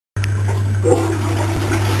This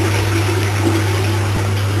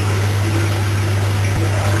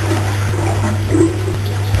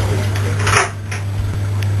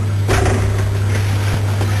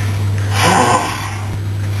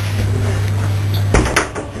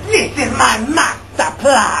is my master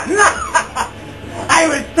plan. I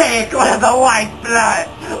will take all of the white blood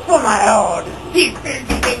for my own. These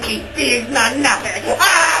filthy English pigs know nothing.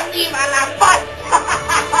 Ah, viva la Polska!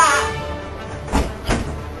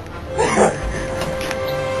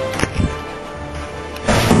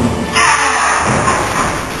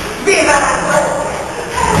 Viva la Polska!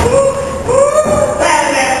 Well,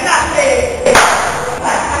 there's nothing.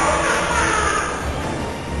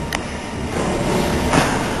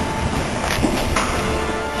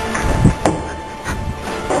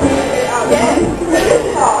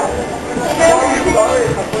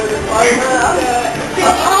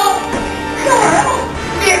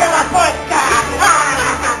 Viva la Polska!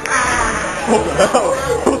 What the hell?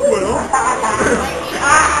 What's going on?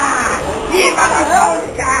 Viva la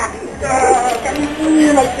Polska! Can you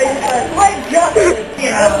see my face? My God!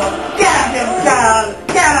 Get up! Get up, you girl!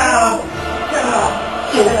 Get up! Get up!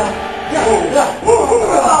 Get up! Get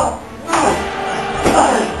up!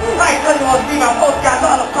 I tell you what, Viva Polska is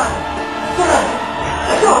all about!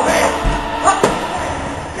 Go, man!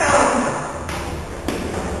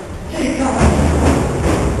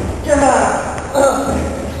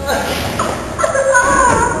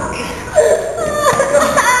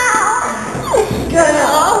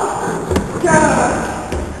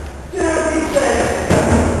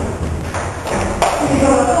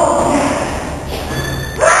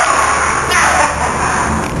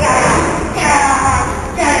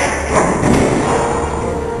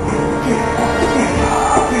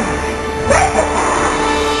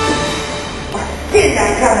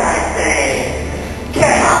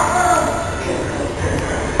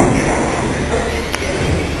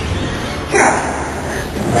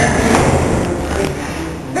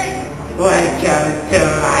 Welcome to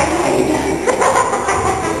my life.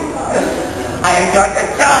 I am going to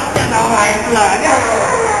toss in all my blood.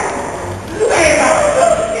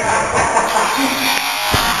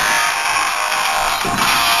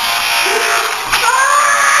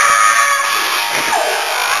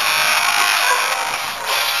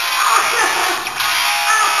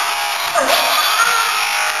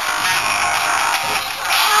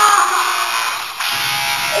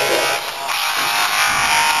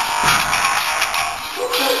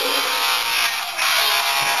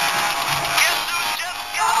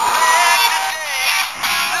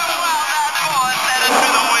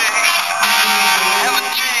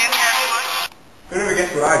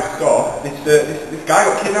 What I just saw, this guy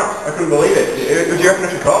got kidnapped. I couldn't believe it. Who do you reckon I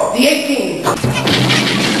should call? The 18.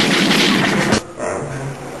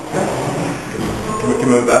 Can we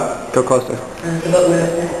move that? Go closer.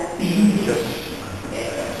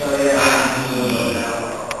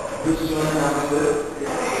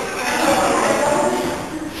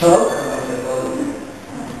 Hello?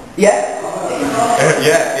 Yeah?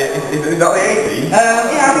 Yeah, is that the 18? Yeah,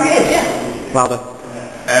 I think it is, yeah. Louder.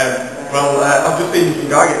 Well, I've just seen some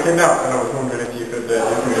guy get kidnapped and I was wondering if you could do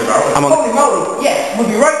something about it. Holy moly, yes, we'll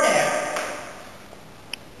be right there.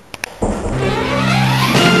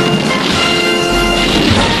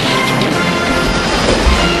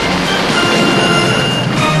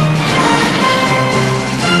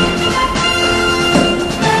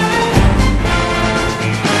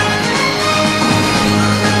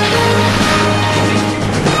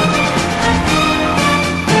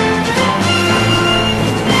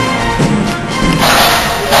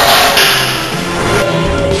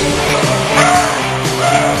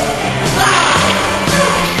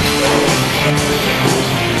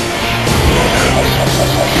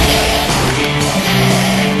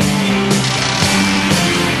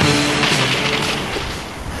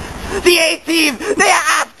 The A-Team! They are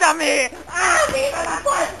after me! Ah, viva la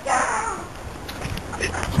Polska!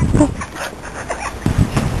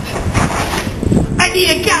 I need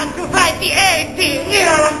a gun to fight the A-Team!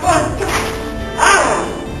 Viva la Polska! Ah!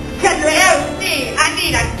 Can you help me? I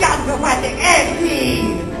need a gun to fight the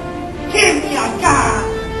A-Team! Give me a gun!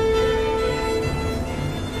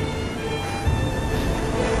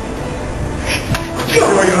 You're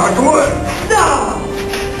going hard to work! No!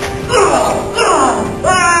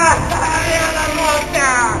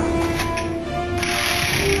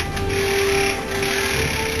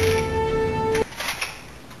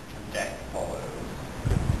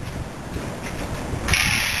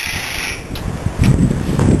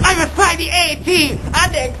 I must find the A-Team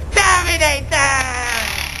and exterminate them!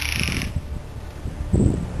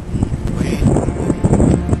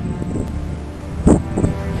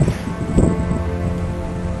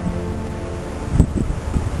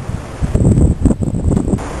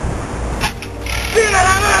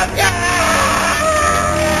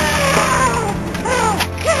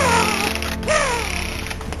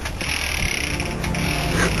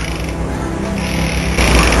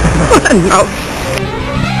 No.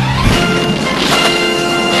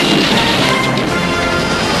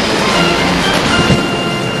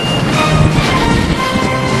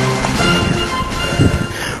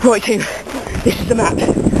 Right team, this is the map.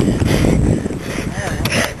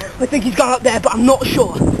 I think he's gone up there, but I'm not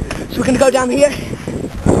sure. So we're going to go down here.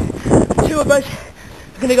 2 of us.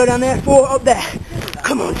 We're going to go down there. 4 up there.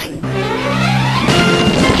 Come on team.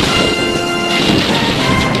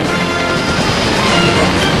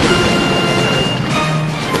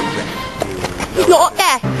 He's not up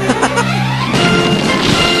there.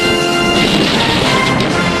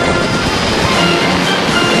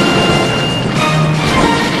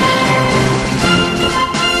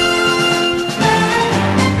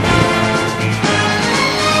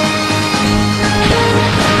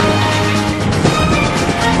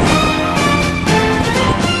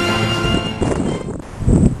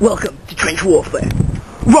 Welcome to trench warfare.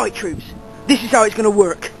 Right troops, this is how it's going to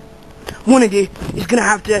work. One of you is going to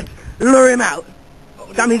have to lure him out.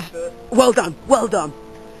 That means, well done, well done.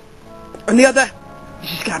 And the other is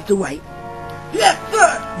just going to have to wait. Yes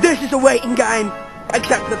sir! This is a waiting game,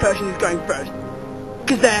 except for the person who's going first.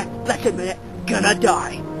 Because they're, let's admit it, gonna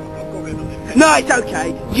die. No, it's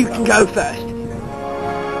okay, you can go first.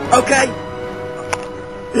 Okay?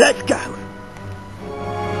 Let's go.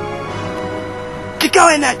 Just go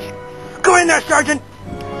in there! Go in there, Sergeant!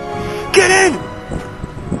 Get in!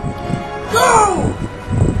 Go!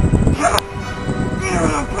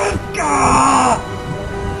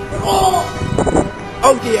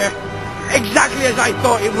 Oh dear! Exactly as I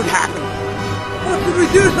thought it would happen. What should we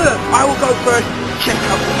do, sir? I will go first. Check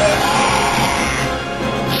out.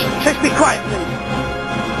 Just be quiet, please.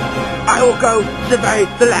 I will go to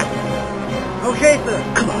the left. Okay, sir.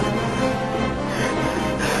 Come on.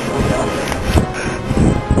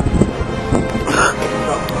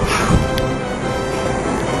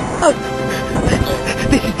 Oh,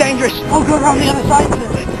 this is dangerous. I'll go around the other side, sir.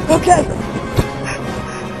 Okay.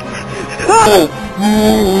 Ah!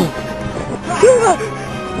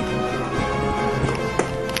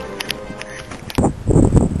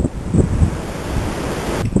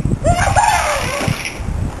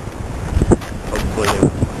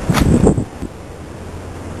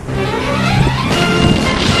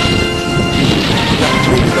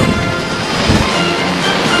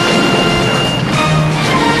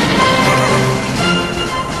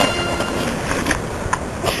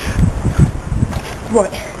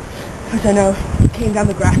 Right, as I know, he came down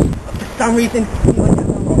the grass. For some reason, he went down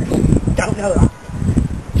the rocks. Don't know that.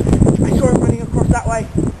 I saw him running across that way.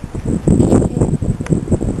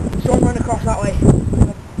 Saw him run across that way.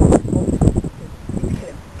 Need to kill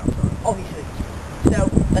him, obviously. So,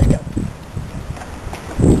 let's go.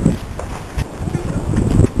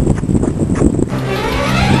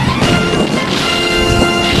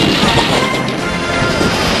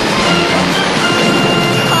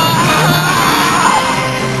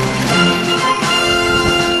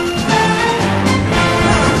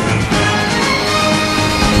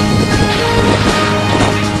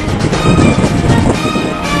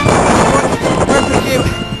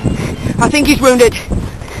 I think he's wounded.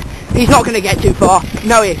 He's not going to get too far.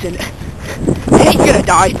 No, he isn't. He's going to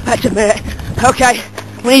die, let's admit it. Okay,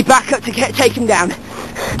 we need backup to take him down.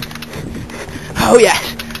 Oh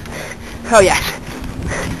yes. Oh yes.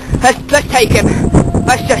 Let's take him.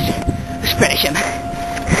 Let's finish him.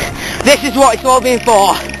 This is what it's all been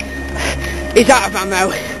for. He's out of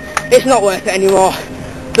ammo. It's not worth it anymore.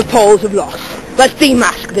 The Poles have lost. Let's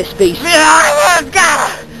demask this beast.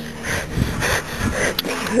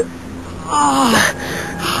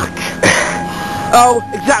 Oh,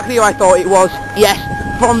 exactly who I thought it was. Yes,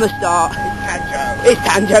 from the start. It's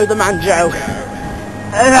Tanjo the Manjo.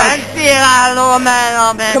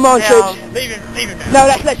 Come on, troops. Leave him. No,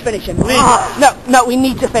 let's finish him. No, we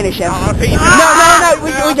need to finish him.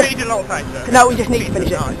 No, we just need to finish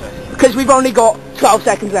him. Because we've only got 12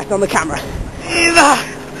 seconds left on the camera.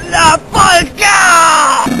 La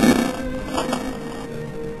Polska!